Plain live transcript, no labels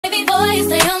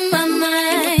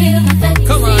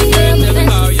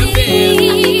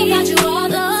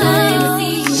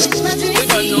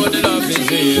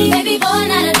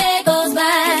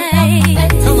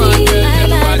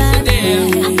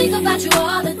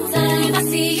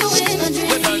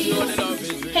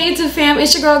fam,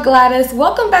 it's your girl Gwladys.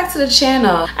 Welcome back to the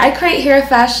channel. I create hair,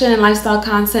 fashion, and lifestyle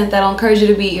content that'll encourage you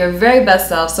to be your very best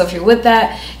self. So if you're with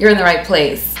that, you're in the right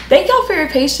place. Thank y'all for your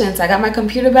patience. I got my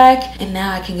computer back and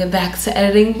now I can get back to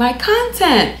editing my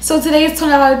content. So today is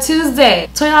 $20 Tuesday.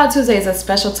 $20 Tuesday is a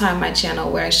special time on my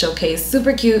channel where I showcase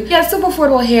super cute yet super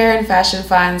affordable hair and fashion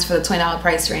finds for the $20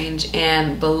 price range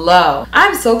and below.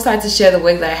 I'm so excited to share the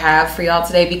wig that I have for y'all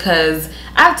today because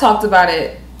I've talked about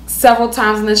it several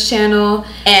times on this channel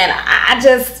and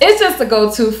it's just a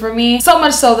go-to for me, so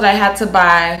much so that I had to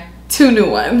buy 2 new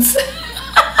ones.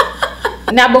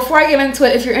 Now before I get into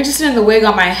it, if you're interested in the wig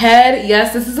on my head,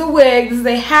 yes, this is a wig. This is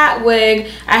a hat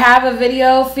wig. I have a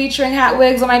video featuring hat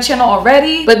wigs on my channel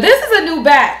already, but this is a new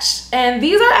batch and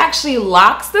these are actually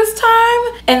locks this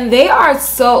time and they are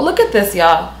so, look at this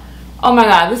y'all. Oh my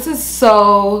god, this is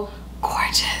so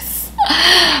gorgeous.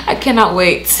 I cannot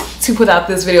wait to put out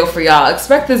this video for y'all.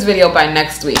 Expect this video by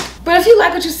next week. But if you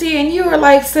like what you see and you are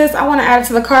like, sis, I want to add it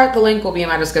to the cart, the link will be in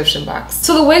my description box.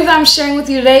 So the wig that I'm sharing with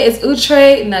you today is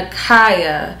Outre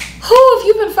Nikaya. Who, if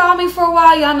you've been following me for a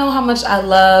while, y'all know how much I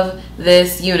love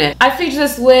this unit. I featured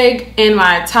this wig in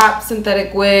my top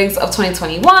synthetic wigs of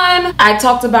 2021. I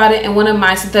talked about it in one of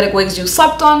my synthetic wigs you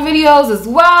slept on videos as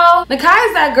well. Nikaya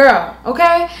is that girl,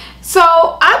 okay? So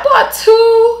I bought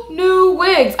 2 new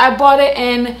wigs. I bought it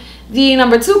in the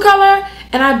number 2 color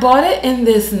and I bought it in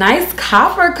this nice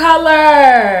copper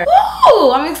color.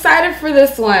 Ooh, I'm excited for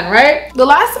this one, right? The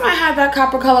last time I had that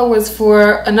copper color was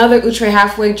for another Outre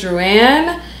half wig,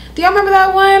 Joanne. Do y'all remember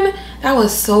that one? That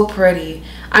was so pretty.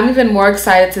 I'm even more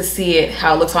excited to see it,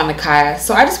 how it looks on Nikaya.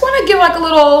 So I just want to give like a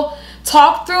little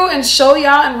talk through and show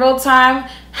y'all in real time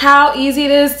how easy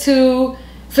it is to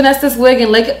finesse this wig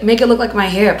and make it look like my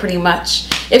hair pretty much.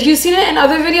 If you've seen it in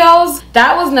other videos,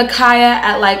 that was Nikaya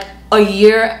at like a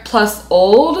year plus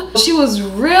old. She was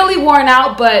really worn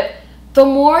out, but the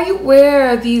more you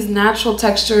wear these natural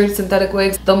textured synthetic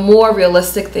wigs, the more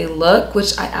realistic they look,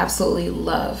 which I absolutely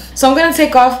love. So I'm gonna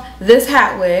take off this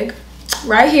hat wig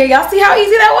right here. Y'all see how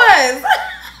easy that was?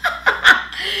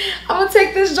 I'm gonna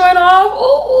take this joint off.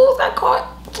 Ooh, that caught.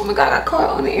 Oh my god, I got caught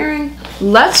on the earring.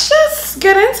 Let's just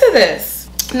get into this.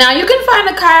 Now you can find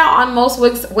Nikaya on most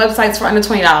websites for under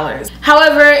 $20.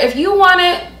 However, if you want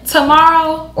it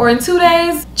tomorrow or in 2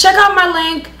 days, check out my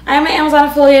link. I am an Amazon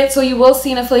affiliate, so you will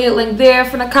see an affiliate link there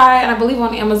for Nikaya, and I believe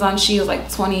on Amazon she is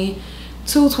like $22,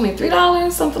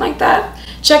 $23, something like that.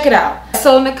 Check it out.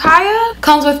 So Nikaya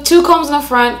comes with 2 combs in the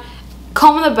front,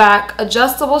 comb in the back,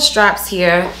 adjustable straps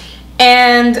here,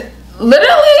 and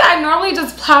literally I normally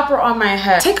just plop her on my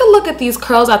head. Take a look at these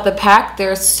curls at the back.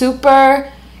 They're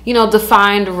super, you know,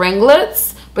 defined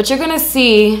ringlets, but you're gonna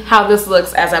see how this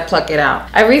looks as I pluck it out.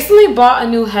 I recently bought a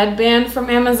new headband from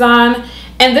Amazon,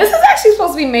 and this is actually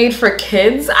supposed to be made for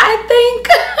kids, I think.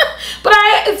 But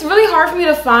it's really hard for me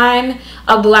to find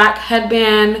a black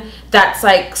headband that's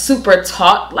like super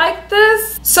taut like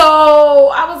this.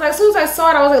 So I was like, as soon as I saw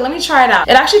it, I was like, let me try it out.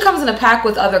 It actually comes in a pack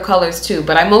with other colors too,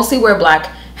 but I mostly wear black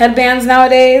headbands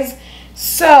nowadays.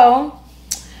 So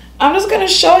I'm just gonna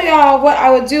show y'all what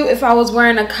I would do if I was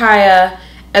wearing Nikaya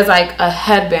as like a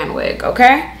headband wig,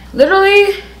 okay?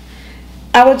 Literally,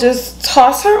 I would just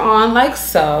toss her on like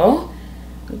so,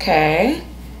 okay?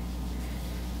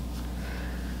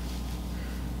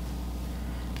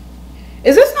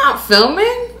 Is this not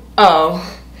filming?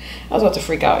 Oh, I was about to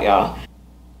freak out, y'all.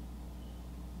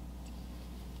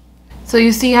 So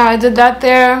you see how I did that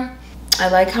there? I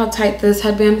like how tight this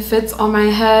headband fits on my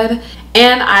head.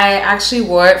 And I actually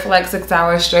wore it for like 6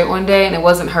 hours straight one day and it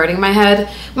wasn't hurting my head.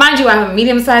 Mind you, I have a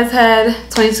medium-sized head,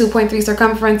 22.3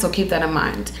 circumference, so keep that in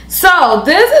mind. So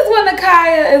this is what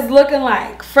Nikaya is looking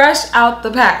like, fresh out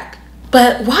the pack.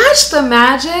 But watch the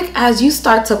magic as you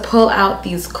start to pull out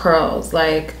these curls.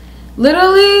 Like,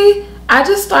 literally, I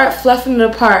just start fluffing it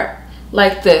apart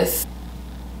like this.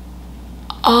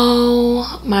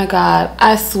 Oh my god,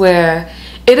 I swear.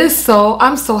 It is so,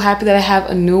 I'm so happy that I have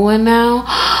a new one now.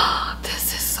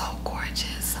 This is so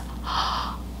gorgeous.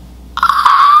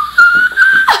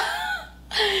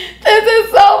 This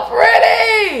is so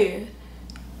pretty.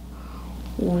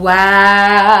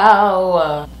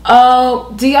 Wow.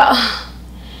 Oh, do y'all,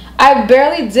 I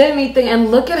barely did anything and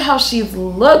look at how she's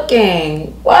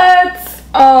looking. What?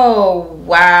 Oh,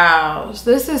 wow.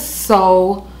 This is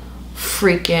so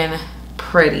freaking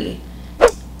pretty.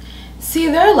 See,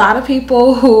 there are a lot of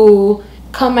people who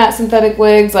come at synthetic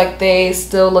wigs like they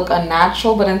still look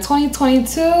unnatural, but in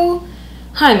 2022,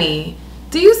 honey,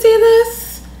 do you see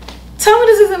this? Tell me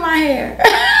this isn't my hair.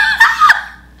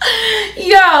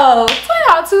 Yo,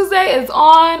 $20 Tuesday is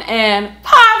on and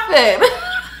popping.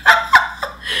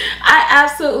 I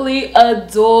absolutely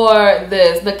adore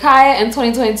this. Nikaya in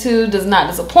 2022 does not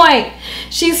disappoint.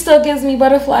 She still gives me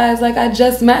butterflies like I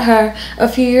just met her a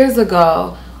few years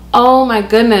ago. Oh my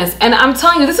goodness. And I'm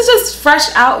telling you, this is just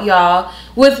fresh out, y'all,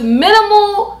 with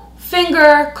minimal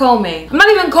finger combing. I'm not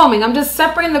even combing, I'm just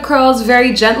separating the curls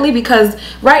very gently because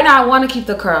right now I want to keep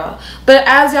the curl. But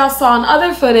as y'all saw in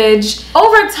other footage,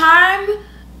 over time,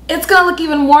 it's gonna look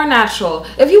even more natural.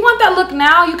 If you want that look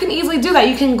now, you can easily do that.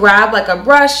 You can grab like a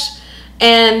brush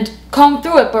and comb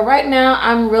through it. But right now,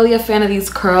 I'm really a fan of these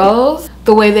curls.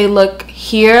 The way they look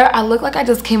here, I look like I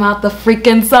just came out the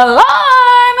freaking salon.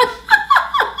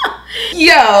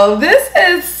 Yo, this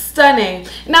is stunning.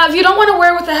 Now, if you don't want to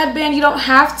wear it with a headband, you don't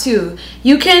have to.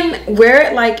 You can wear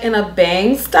it like in a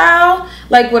bang style.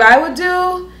 Like what I would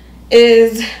do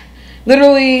is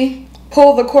literally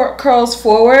pull the curls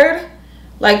forward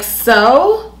like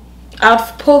so.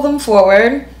 I'll pull them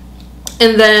forward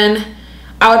and then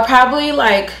I would probably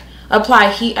like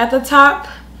apply heat at the top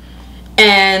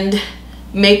and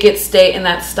make it stay in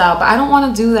that style. But I don't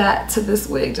want to do that to this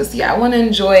wig just yet. I want to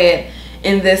enjoy it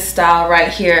in this style right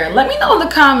here. Let me know in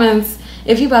the comments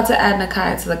if you're about to add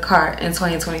Nikaya to the cart in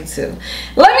 2022.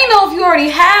 Let me know if you already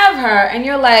have her and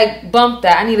you're like, bump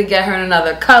that, I need to get her in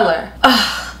another color.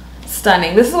 Ugh,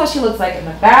 stunning. This is what she looks like in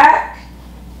the back.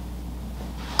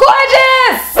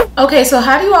 Gorgeous! Okay, so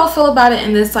how do you all feel about it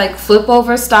in this like flip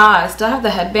over style? I still have the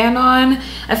headband on.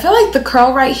 I feel like the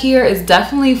curl right here is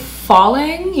definitely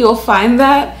falling. You'll find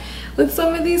that with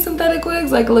some of these synthetic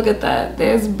wigs. Like, look at that.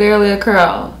 There's barely a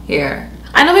curl here.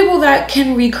 I know people that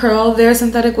can recurl their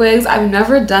synthetic wigs. I've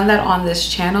never done that on this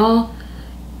channel.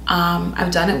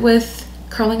 I've done it with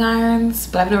curling irons,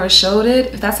 but I've never showed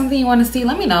it. If that's something you want to see,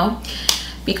 let me know,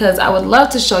 because I would love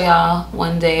to show y'all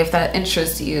one day if that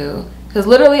interests you. Because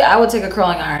literally I would take a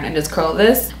curling iron and just curl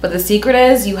this, but the secret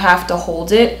is you have to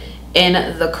hold it in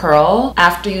the curl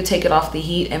after you take it off the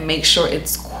heat and make sure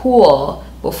it's cool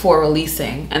before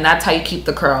releasing, and that's how you keep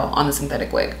the curl on the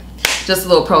synthetic wig. Just a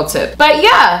little pro tip. But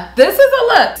yeah, this is a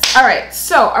look. All right,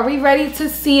 so are we ready to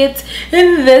see it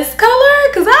in this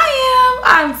color? Because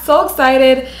I'm so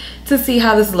excited to see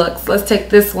how this looks. Let's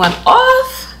take this one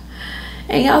off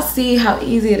and y'all see how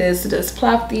easy it is to just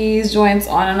plop these joints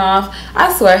on and off.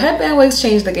 I swear, headband wigs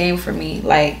changed the game for me.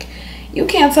 Like, you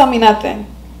can't tell me nothing.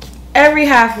 Every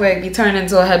half wig be turned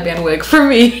into a headband wig for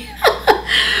me.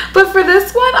 But for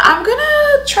this one, I'm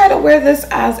gonna try to wear this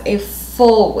as a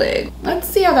full wig. Let's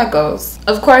see how that goes.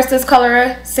 Of course, this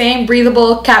color, same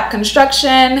breathable cap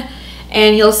construction,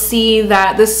 and you'll see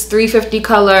that this 350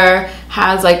 color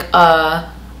has like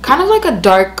a kind of like a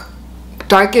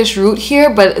darkish root here,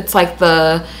 but it's like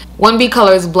the 1B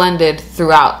color is blended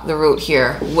throughout the root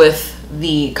here with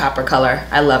the copper color.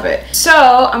 I love it. So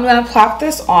I'm gonna plop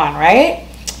this on, right?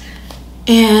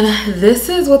 And this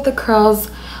is what the curls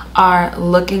are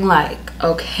looking like.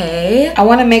 Okay, I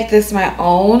want to make this my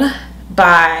own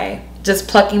by just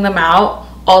plucking them out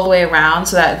all the way around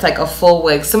so that it's like a full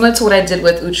wig, similar to what I did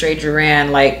with Outre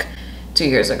like 2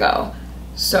 years ago.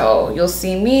 So you'll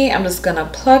see me, I'm just gonna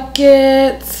pluck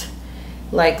it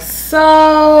like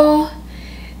so.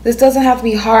 This doesn't have to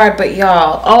be hard, but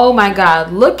y'all, oh my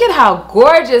god, look at how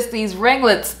gorgeous these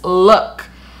ringlets look.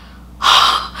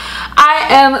 I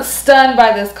am stunned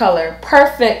by this color.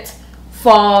 Perfect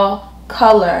fall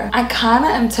color. I kind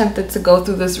of am tempted to go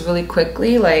through this really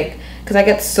quickly, like, because I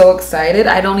get so excited.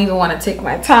 I don't even want to take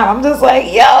my time. I'm just like,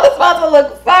 yo, this about to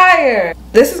look fire.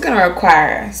 This is gonna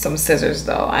require some scissors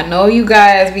though. I know you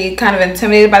guys be kind of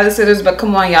intimidated by the scissors, but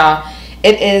come on y'all.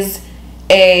 It is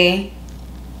a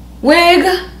wig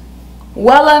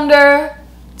well under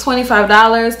 $25,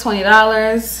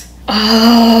 $20.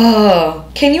 Oh,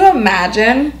 can you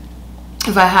imagine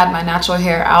if I had my natural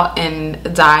hair out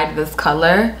and dyed this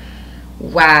color?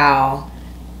 Wow,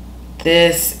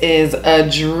 this is a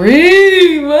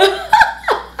dream.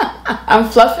 I'm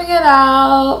fluffing it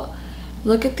out.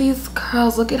 Look at these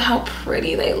curls. Look at how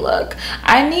pretty they look.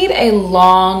 I need a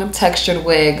long textured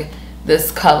wig this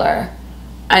color.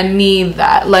 I need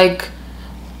that. Like,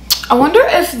 I wonder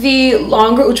if the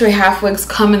longer Outre half wigs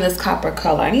come in this copper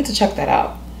color. I need to check that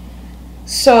out.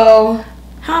 So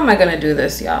how am I gonna do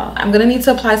this, y'all? I'm gonna need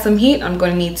to apply some heat. I'm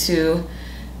gonna need to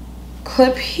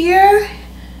clip here.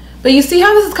 But you see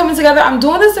how this is coming together? I'm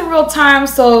doing this in real time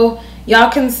so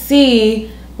y'all can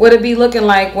see what it be looking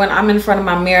like when I'm in front of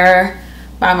my mirror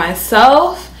by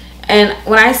myself. And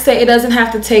when I say it doesn't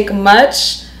have to take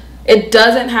much, it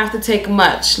doesn't have to take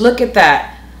much. Look at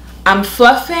that. I'm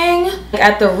fluffing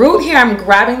at the root here. I'm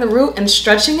grabbing the root and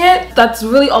stretching it. That's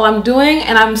really all I'm doing,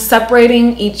 and I'm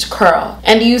separating each curl.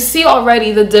 And you see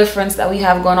already the difference that we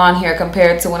have going on here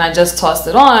compared to when I just tossed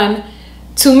it on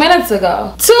 2 minutes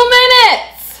ago. 2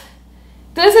 minutes!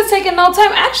 This is taking no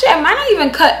time. Actually, I might not even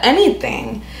cut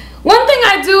anything. One thing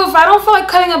I do, if I don't feel like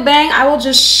cutting a bang, I will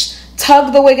just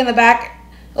tug the wig in the back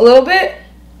a little bit,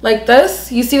 like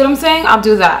this. You see what I'm saying? I'll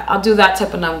do that. I'll do that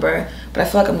type of number. But I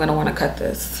feel like I'm gonna wanna cut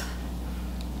this.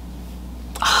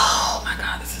 Oh my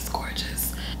God, this is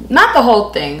gorgeous. Not the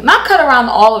whole thing, not cut around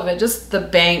all of it, just the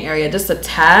bang area, just a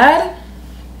tad.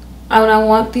 I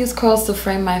want these curls to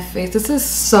frame my face. This is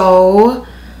so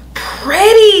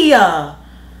pretty. Are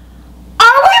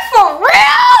we for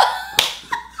real?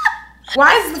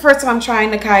 Why is this the first time I'm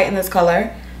trying Nikaya in this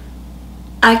color?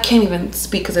 I can't even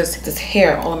speak because there's this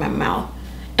hair all in my mouth.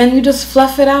 And you just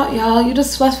fluff it out, y'all. You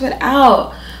just fluff it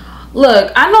out.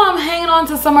 Look, I know I'm hanging on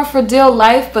to summer for dear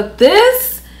life, but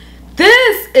this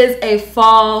is a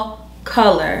fall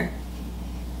color.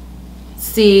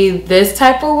 See, this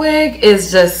type of wig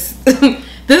is just, this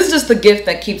is just the gift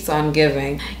that keeps on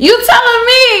giving. You telling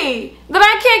me that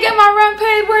I can't get my rent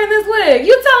paid wearing this wig?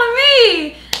 You telling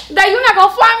me that you're not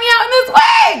gonna fly me out in this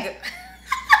wig?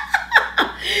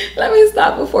 Let me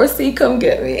stop before C come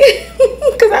get me.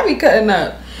 Cause I be cutting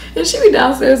up. And she be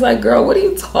downstairs like, girl, what are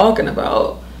you talking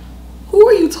about? Who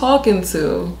are you talking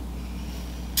to?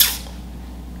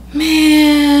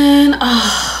 Man,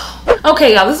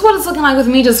 okay, y'all, this is what it's looking like with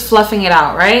me just fluffing it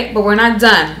out, right? But we're not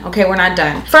done, okay? We're not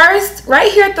done. First,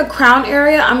 right here at the crown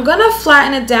area, I'm gonna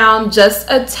flatten it down just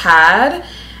a tad.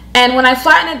 And when I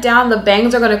flatten it down, the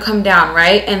bangs are gonna come down,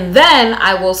 right? And then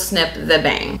I will snip the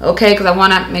bang, okay? Because I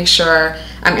wanna make sure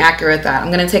I'm accurate with that.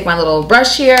 I'm gonna take my little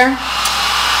brush here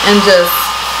and just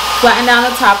flatten down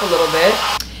the top a little bit.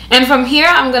 And from here,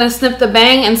 I'm gonna snip the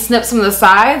bang and snip some of the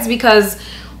sides, because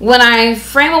when I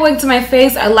frame a wig to my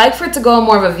face, I like for it to go in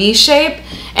more of a V shape.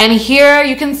 And here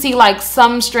you can see like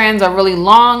some strands are really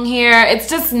long here. It's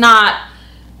just not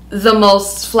the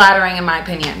most flattering in my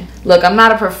opinion. Look, I'm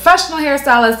not a professional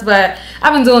hairstylist, but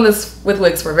I've been doing this with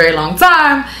wigs for a very long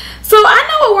time. So I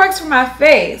know what works for my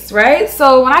face, right?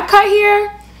 So when I cut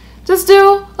here, just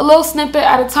do a little snippet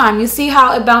at a time. You see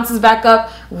how it bounces back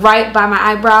up right by my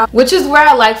eyebrow, which is where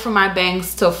I like for my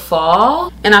bangs to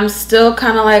fall. And I'm still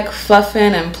kind of like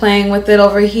fluffing and playing with it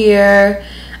over here.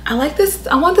 I like this.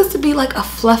 I want this to be like a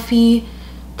fluffy,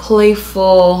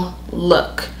 playful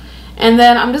look. And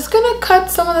then I'm just gonna cut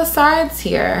some of the sides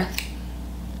here.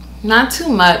 Not too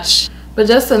much, but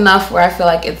just enough where I feel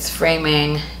like it's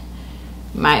framing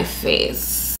my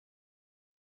face.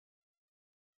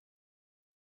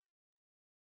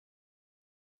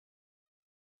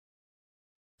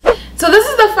 So this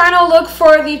is the final look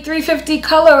for the 350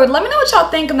 color. Let me know what y'all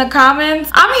think in the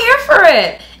comments. I'm here for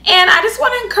it. And I just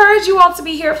want to encourage you all to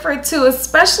be here for it too,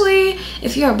 especially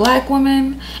if you're a black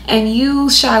woman and you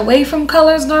shy away from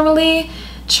colors normally.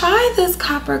 Try this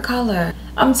copper color.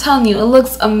 I'm telling you, it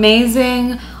looks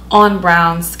amazing on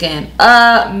brown skin.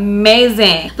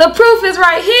 Amazing. The proof is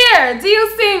right here. Do you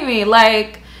see me?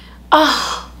 Like,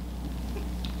 oh,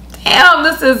 damn,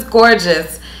 this is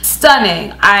gorgeous.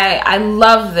 Stunning. I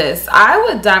love this. I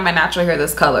would dye my natural hair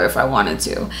this color if I wanted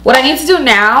to. What I need to do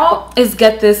now is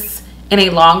get this in a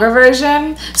longer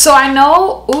version. So I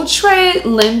know Outre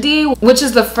Lindy, which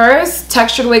is the first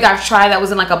textured wig I've tried that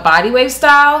was in like a body wave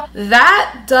style,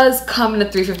 that does come in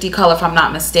a 350 color if I'm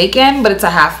not mistaken, but it's a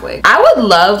half wig. I would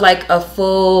love like a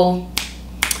full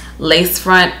lace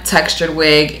front textured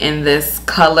wig in this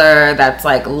color that's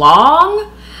like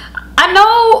long. I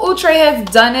know Outre has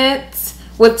done it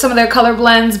with some of their color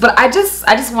blends, but I just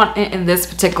want it in this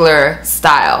particular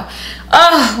style.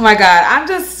 Oh my God, I'm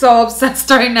just so obsessed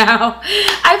right now.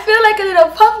 I feel like a little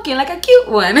pumpkin, like a cute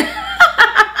one.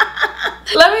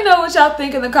 Let me know what y'all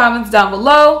think in the comments down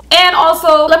below. And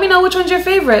also, let me know which one's your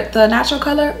favorite, the natural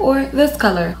color or this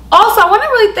color. Also, I want to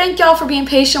really thank y'all for being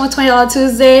patient with $20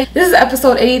 Tuesday. This is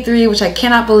episode 83, which I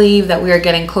cannot believe that we are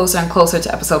getting closer and closer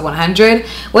to episode 100.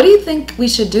 What do you think we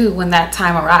should do when that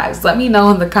time arrives? Let me know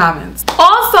in the comments.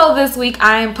 Also, this week,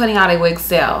 I am putting out a wig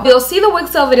sale. You'll see the wig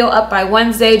sale video up by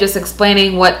Wednesday, just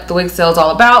explaining what the wig sale is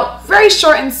all about. Very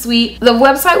short and sweet. The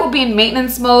website will be in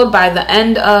maintenance mode by the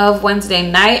end of Wednesday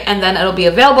night, and then it'll be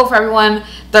available for everyone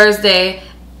Thursday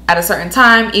at a certain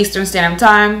time, Eastern Standard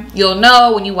Time. You'll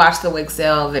know when you watch the wig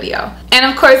sale video. And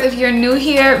of course, if you're new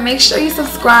here, make sure you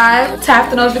subscribe, tap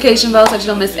the notification bell so that you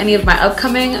don't miss any of my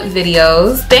upcoming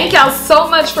videos. Thank y'all so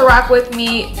much for rocking with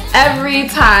me every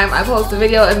time I post a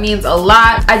video. It means a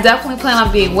lot. I definitely plan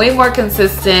on being way more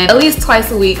consistent, at least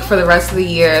twice a week for the rest of the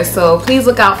year. So please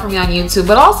look out for me on YouTube,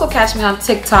 but also catch me on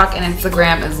TikTok and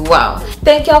Instagram as well.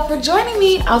 Thank y'all for joining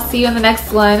me. I'll see you in the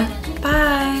next one.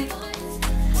 Bye.